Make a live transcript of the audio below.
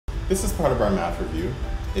This is part of our math review.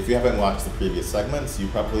 If you haven't watched the previous segments, you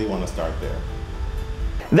probably want to start there.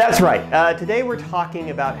 That's right. Today we're talking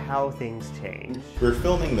about how things change. We're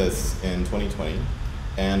filming this in 2020,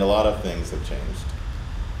 and a lot of things have changed.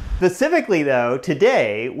 Specifically though,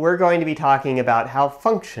 today we're going to be talking about how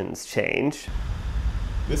functions change.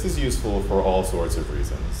 This is useful for all sorts of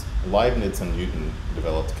reasons. Leibniz and Newton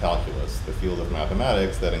developed calculus, the field of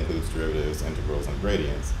mathematics that includes derivatives, integrals, and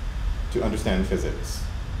gradients, to understand physics.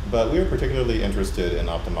 But we are particularly interested in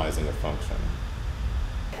optimizing a function.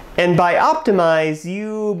 And by optimize,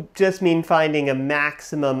 you just mean finding a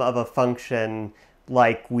maximum of a function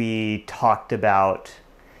like we talked about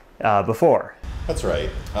before. That's right.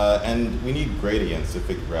 And we need gradients to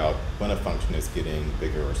figure out when a function is getting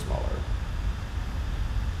bigger or smaller.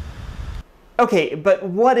 Okay, but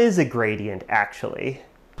what is a gradient actually?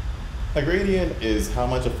 A gradient is how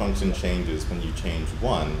much a function changes when you change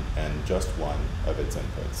one and just one of its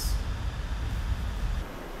inputs.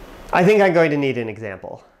 I think I'm going to need an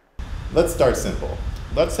example. Let's start simple.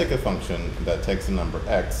 Let's take a function that takes a number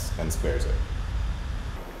x and squares it.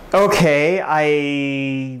 Okay,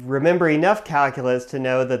 I remember enough calculus to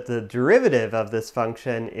know that the derivative of this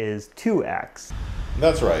function is 2x.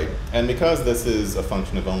 That's right. And because this is a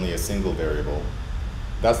function of only a single variable,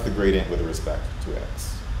 that's the gradient with respect to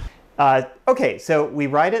x. Okay, so we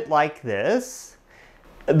write it like this.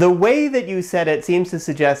 The way that you said it seems to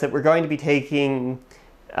suggest that we're going to be taking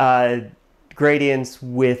gradients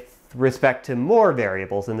with respect to more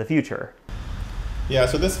variables in the future. Yeah,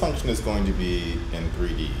 so this function is going to be in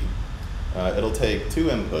 3D. It'll take two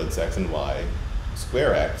inputs, x and y,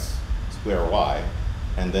 square x, square y,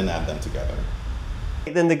 and then add them together.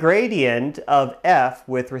 Then the gradient of f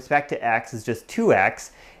with respect to x is just 2x,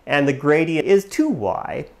 and the gradient is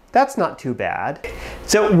 2y. That's not too bad.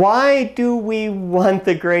 So why do we want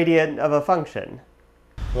the gradient of a function?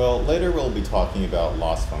 Well, later we'll be talking about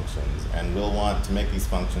loss functions, and we'll want to make these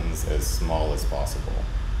functions as small as possible.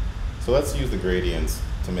 So let's use the gradients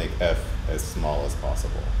to make f as small as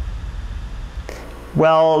possible.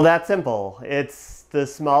 Well, that's simple. It's the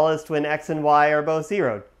smallest when x and y are both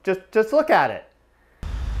 0. Just look at it.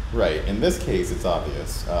 Right. In this case, it's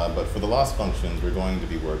obvious. But for the loss functions we're going to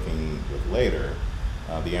be working with later,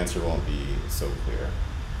 the answer won't be so clear.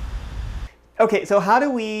 Okay, so how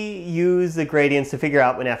do we use the gradients to figure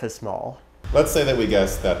out when f is small? Let's say that we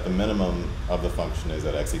guess that the minimum of the function is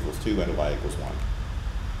at x equals 2 and y equals 1.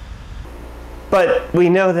 But we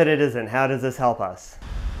know that it isn't. How does this help us?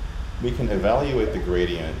 We can evaluate the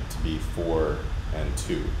gradient to be 4 and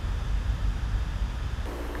 2.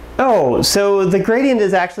 Oh, so the gradient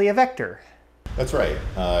is actually a vector. That's right.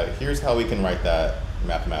 Here's how we can write that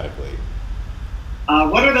mathematically.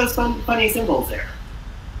 What are those funny symbols there?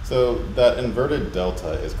 So that inverted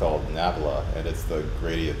delta is called nabla, and it's the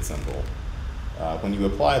gradient symbol. When you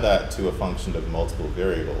apply that to a function of multiple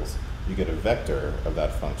variables, you get a vector of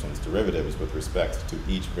that function's derivatives with respect to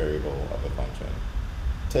each variable of the function.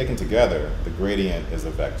 Taken together, the gradient is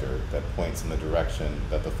a vector that points in the direction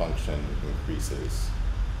that the function increases.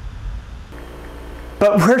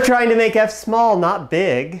 But we're trying to make f small, not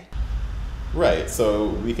big. Right, so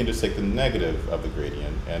we can just take the negative of the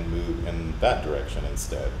gradient and move in that direction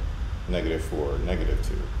instead. -4,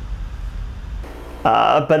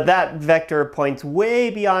 -2. But that vector points way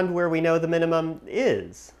beyond where we know the minimum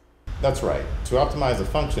is. That's right. To optimize a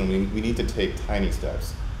function, we need to take tiny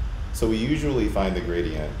steps. So we usually find the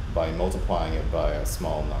gradient by multiplying it by a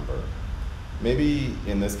small number. Maybe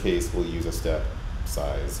in this case, we'll use a step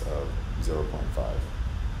size of 0.5.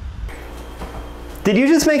 Did you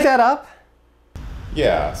just make that up?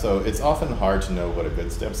 Yeah, so it's often hard to know what a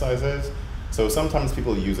good step size is. So sometimes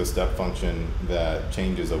people use a step function that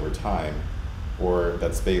changes over time, or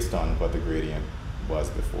that's based on what the gradient was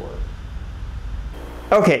before.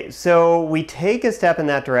 Okay, so we take a step in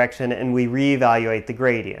that direction and we reevaluate the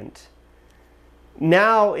gradient.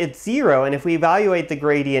 Now it's 0, and if we evaluate the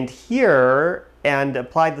gradient here and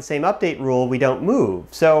apply the same update rule, we don't move.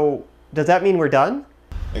 So does that mean we're done?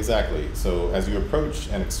 Exactly. So as you approach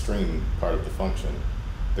an extreme part of the function,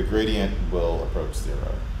 the gradient will approach 0.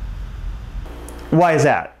 Why is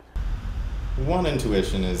that? One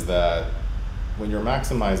intuition is that when you're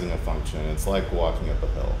maximizing a function, it's like walking up a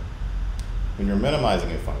hill. When you're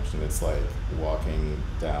minimizing a function, it's like walking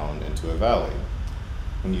down into a valley.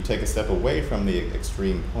 When you take a step away from the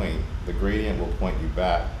extreme point, the gradient will point you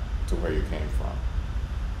back to where you came from.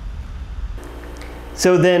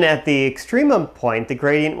 So then at the extremum point, the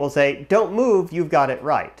gradient will say, don't move, you've got it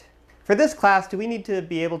right. For this class, do we need to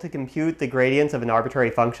be able to compute the gradients of an arbitrary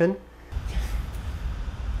function?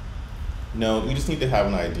 No, we just need to have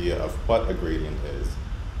an idea of what a gradient is.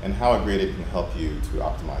 and how a gradient can help you to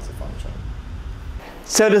optimize a function.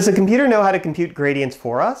 So does the computer know how to compute gradients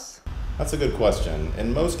for us? That's a good question.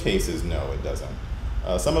 In most cases, no, it doesn't.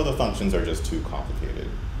 Some of the functions are just too complicated.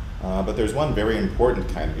 But there's one very important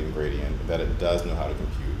kind of ingredient that it does know how to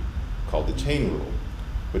compute, called the chain rule,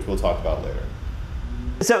 which we'll talk about later.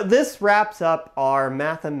 So this wraps up our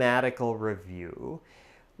mathematical review.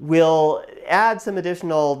 We'll add some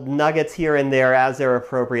additional nuggets here and there as they're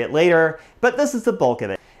appropriate later, but this is the bulk of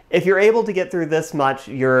it. If you're able to get through this much,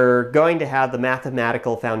 you're going to have the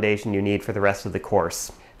mathematical foundation you need for the rest of the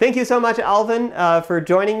course. Thank you so much, Alvin, for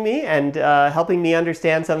joining me and helping me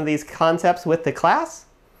understand some of these concepts with the class.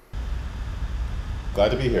 Glad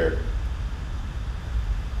to be here.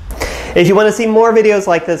 If you want to see more videos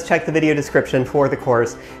like this, check the video description for the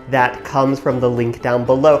course. That comes from the link down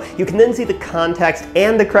below. You can then see the context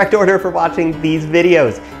and the correct order for watching these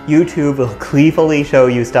videos. YouTube will gleefully show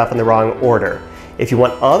you stuff in the wrong order. If you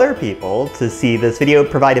want other people to see this video,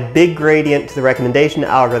 provide a big gradient to the recommendation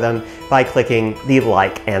algorithm by clicking the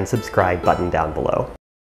like and subscribe button down below.